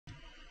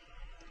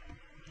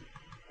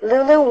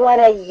Lulu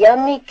want a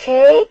yummy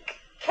cake?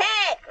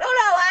 Cake!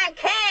 Lulu want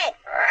cake!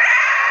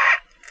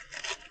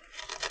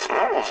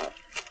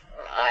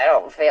 I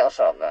don't feel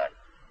so good.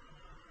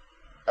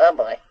 Oh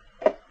boy.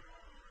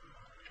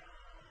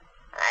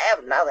 I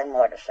have nothing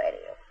more to say to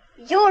you.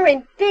 You're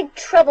in big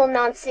trouble,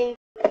 Nancy.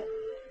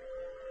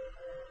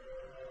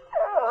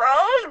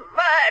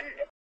 Rosebud!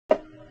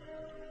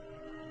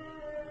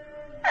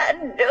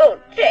 Do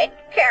take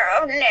care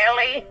of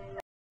Nellie.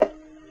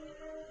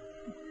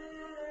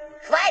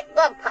 Fight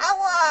the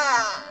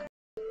power!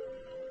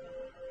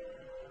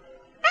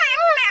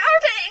 I'm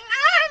melting!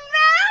 I'm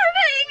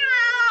melting! Oh!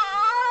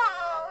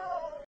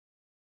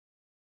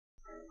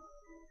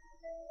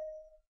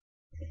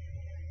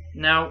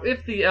 Now,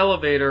 if the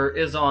elevator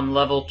is on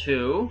level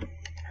 2,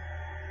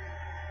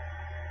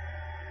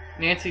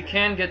 Nancy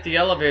can get the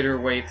elevator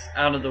weights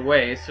out of the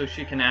way so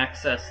she can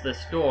access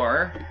this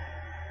door.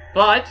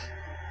 But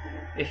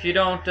if you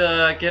don't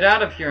get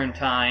out of here in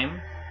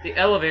time, the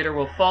elevator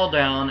will fall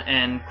down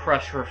and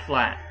crush her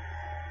flat.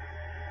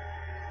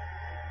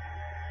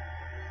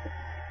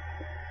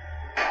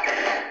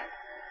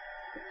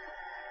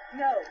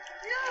 No.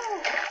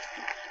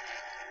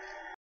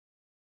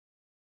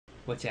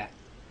 What's that?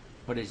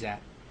 What is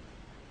that?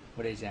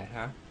 What is that,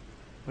 huh?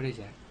 What is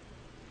that?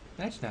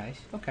 That's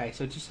nice. Okay,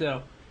 so just a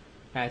little...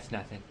 That's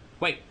nothing.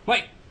 Wait!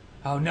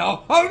 Oh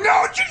no! Oh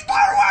no! It's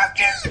not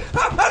working!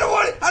 I don't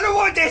want it! I don't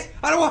want this!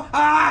 I don't want...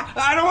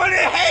 I don't want it!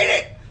 I hate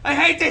it! I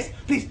hate this!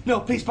 Please, no,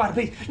 please, Potter,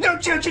 please. No,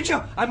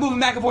 chill. I'm moving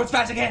back and forth as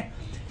fast as I can.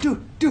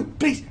 Dude,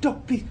 please,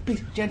 don't, please.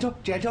 Gentle.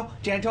 Good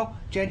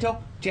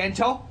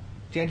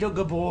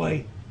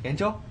boy.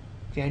 Gentle.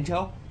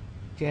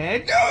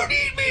 Don't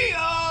eat me!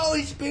 Oh,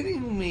 he's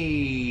spinning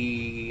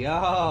me.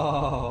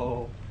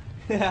 Oh.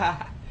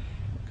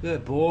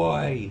 Good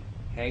boy.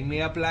 Hang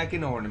me up like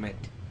an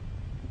ornament.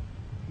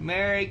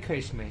 Merry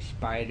Christmas,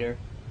 Spider.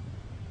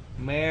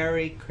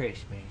 Merry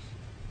Christmas.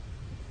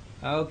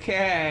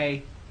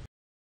 Okay.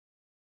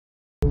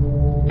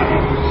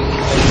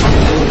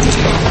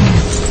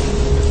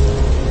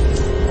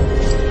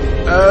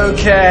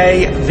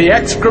 Okay, the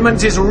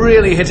excrement is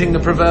really hitting the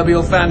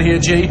proverbial fan here,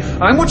 G.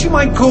 I'm what you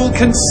might call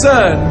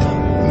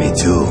concerned. Me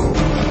too.